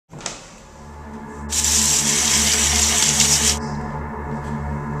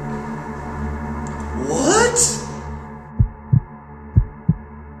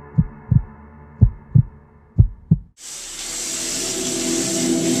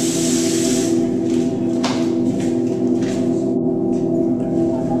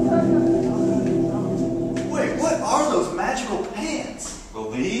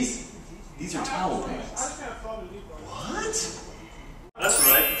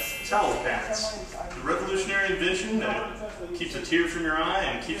Towel Pants. The revolutionary invention that keeps a tear from your eye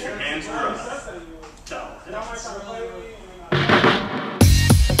and keeps your hands dry. Towel Pants.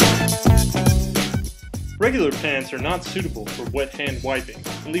 Regular pants are not suitable for wet hand wiping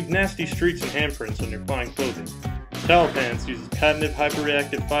and leave nasty streaks and handprints on your fine clothing. Towel Pants uses patented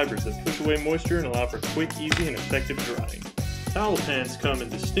hyperreactive fibers that push away moisture and allow for quick, easy, and effective drying. Towel Pants come in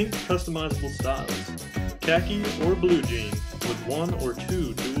distinct customizable styles: khaki or blue jean with 1 or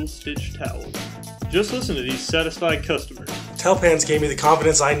 2 dual-stitch towels. Just listen to these satisfied customers. Towel Pants gave me the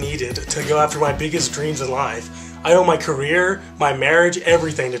confidence I needed to go after my biggest dreams in life. I owe my career, my marriage,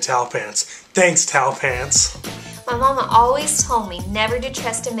 everything to Towel Pants. Thanks, Towel Pants. My mama always told me never to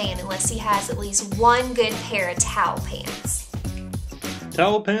trust a man unless he has at least one good pair of towel pants.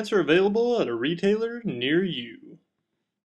 Towel Pants are available at a retailer near you.